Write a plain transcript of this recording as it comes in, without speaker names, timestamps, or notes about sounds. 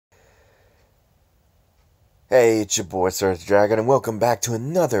Hey, it's your boy SergDragon, and welcome back to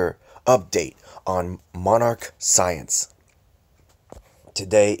another update on Monarch Science.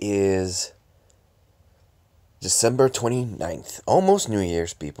 Today is December 29th, almost New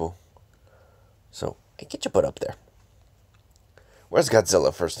Year's, people. So, hey, get your butt up there. Where's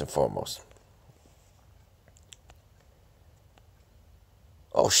Godzilla, first and foremost?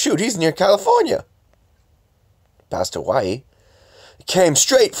 Oh, shoot, he's near California. Past Hawaii. Came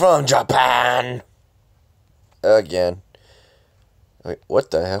straight from Japan. Again. Wait,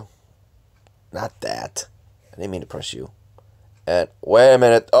 what the hell? Not that. I didn't mean to press you. And wait a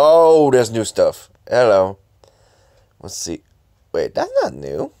minute. Oh, there's new stuff. Hello. Let's see. Wait, that's not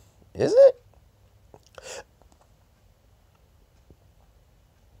new. Is it?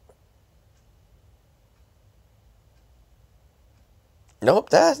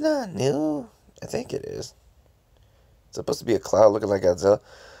 Nope, that's not new. I think it is. It's supposed to be a cloud looking like Godzilla.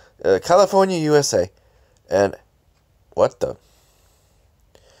 California, USA. And what the?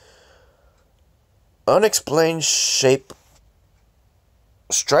 Unexplained shape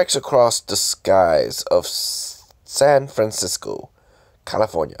strikes across the skies of San Francisco,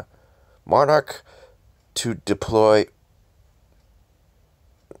 California. Monarch to deploy.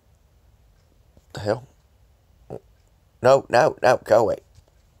 The hell? No, go away.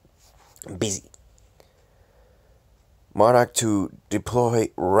 I'm busy. Monarch to deploy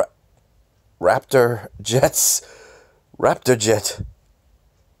Raptor jets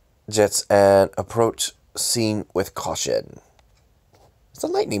and approach scene with caution. It's a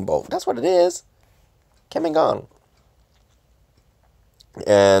lightning bolt. That's what it is. Came and gone.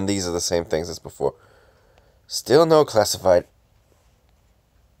 And these are the same things as before. Still no classified.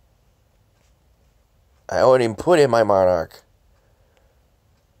 I already put in my Monarch.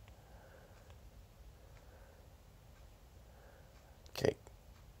 Okay.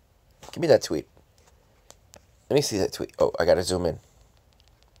 Give me that tweet. Let me see that tweet. Oh, I gotta zoom in.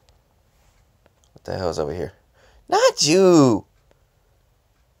 What the hell is over here? Not you!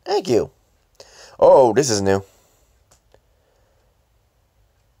 Thank you. Oh, this is new.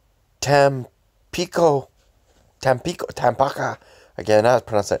 Tampaca. I cannot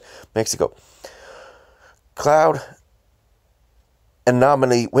pronounce that. Mexico. Cloud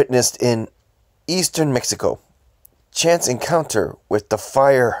anomaly witnessed in eastern Mexico. Chance encounter with the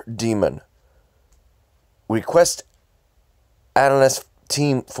fire demon. Request analyst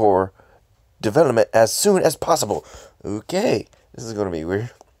team for development as soon as possible. Okay, this is going to be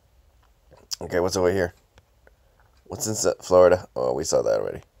weird. Okay, what's over here? What's in Florida? Oh, we saw that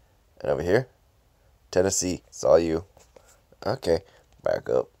already. And over here? Tennessee. Saw you. Okay, back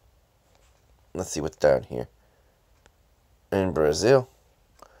up. Let's see what's down here. In Brazil.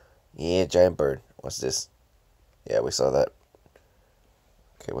 Yeah, giant bird. What's this? Yeah, we saw that.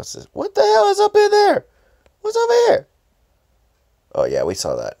 Okay, what's this? What the hell is up in there? What's over here? Oh, yeah, we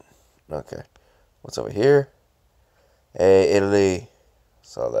saw that. Okay. What's over here? Hey, Italy.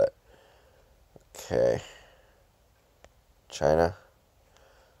 Saw that. Okay. China.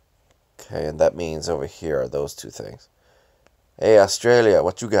 Okay, and that means over here are those two things. Hey, Australia,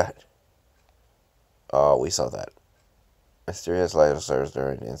 what you got? Oh, we saw that. Mysterious light observed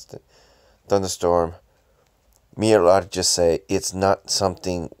during the instant thunderstorm. Meteorologists say it's not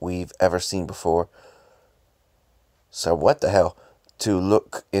something we've ever seen before. So what the hell? To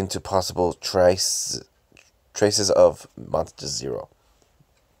look into possible traces of Monster Zero.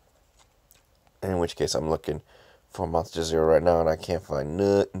 In which case I'm looking for Monster Zero right now and I can't find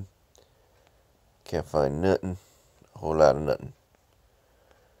nothing. Can't find nothing. A whole lot of nothing.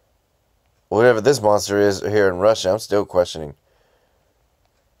 Whatever this monster is here in Russia, I'm still questioning.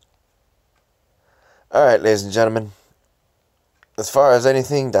 Alright, ladies and gentlemen. As far as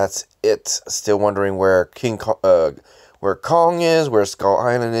anything, that's it. Still wondering where where Kong is, where Skull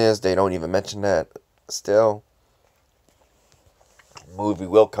Island is. They don't even mention that. Still. The movie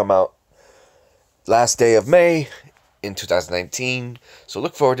will come out last day of May in 2019. So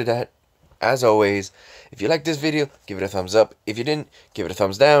look forward to that. As always, if you like this video, give it a thumbs up. If you didn't, give it a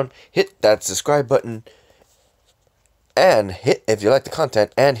thumbs down. Hit that subscribe button. And hit, if you like the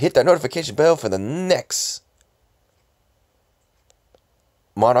content, and hit that notification bell for the next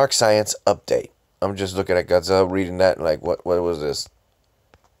Monarch Science update. I'm just looking at Godzilla, reading that, and like, what was this?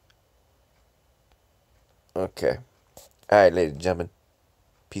 Okay. Alright, ladies and gentlemen.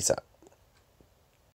 Peace out.